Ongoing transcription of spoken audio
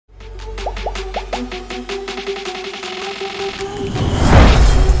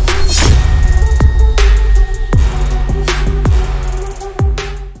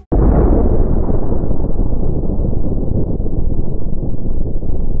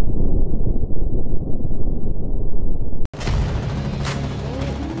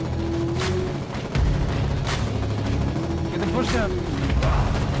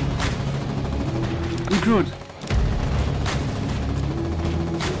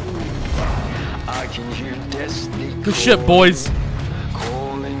Good shit, boys.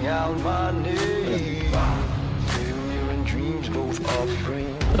 Calling out my name. Failure and dreams both are free,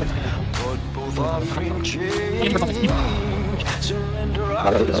 but both are free change. Surrender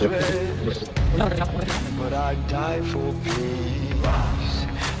I was red, but I die for peace.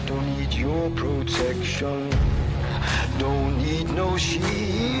 Don't need your protection, don't need no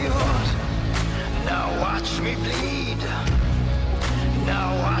shield. Now watch me bleed.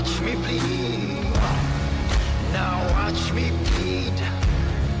 Now watch me bleed. Now watch me bleed.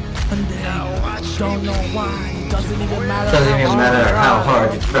 Now watch me Don't know why. Doesn't even matter. Doesn't even matter how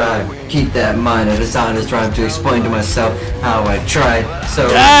hard you try. Keep that in mind. A dishonest trying to explain to myself how I tried so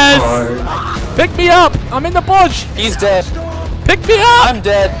hard. Pick me up! I'm in the bush! He's dead. Pick me up! I'm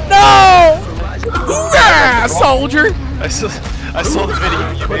dead. No! Yeah, soldier! I saw the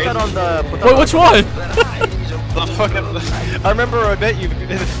video you made. Wait, which one? The fucking. I remember I bet you in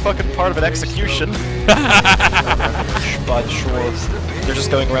the fucking part of an execution. But sure, they're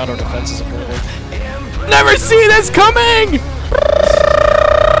just going around our defenses apparently. Never see this coming!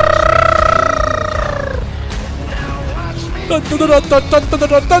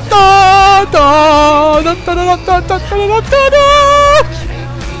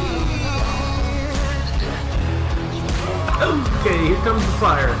 Okay, here comes the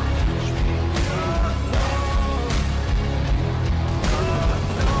fire.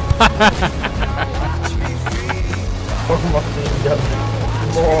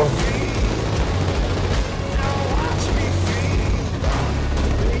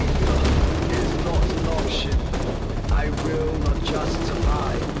 I will not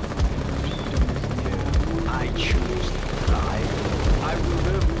justify. I choose to fly. I will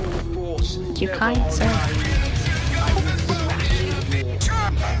live full force. You kind, sir.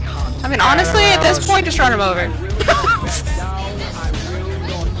 I mean, honestly, at this point, just run him over.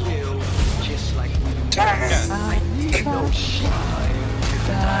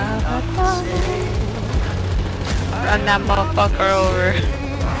 Run that motherfucker over.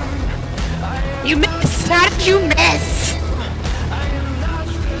 You missed! How did you miss?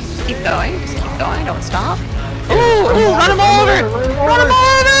 Keep going, just keep going, don't stop. Ooh, run him over! Run him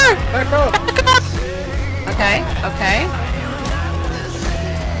over! Back up! Okay, okay.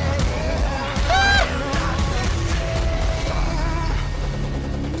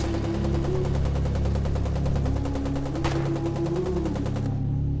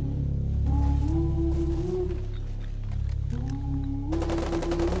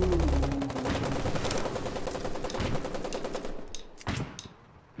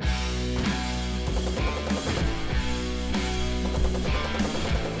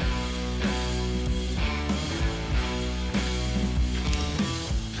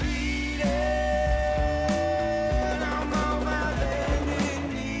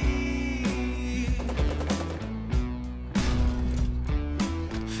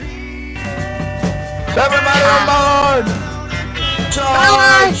 Everybody on board!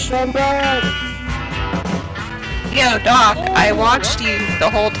 Charge! Yo, Doc, I watched you the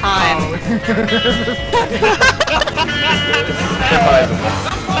whole time.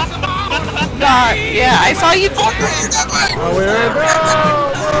 Doc, yeah, I saw you. Okay,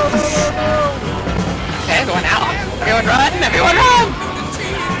 everyone out. Everyone run, everyone run!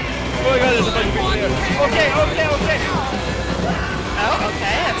 Oh my god, there's a bunch of people here. Okay. Oh,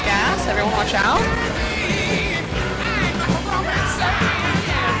 okay, that's gas. Everyone watch out.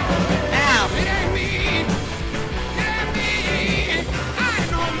 Ow.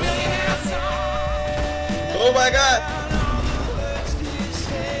 Oh my god!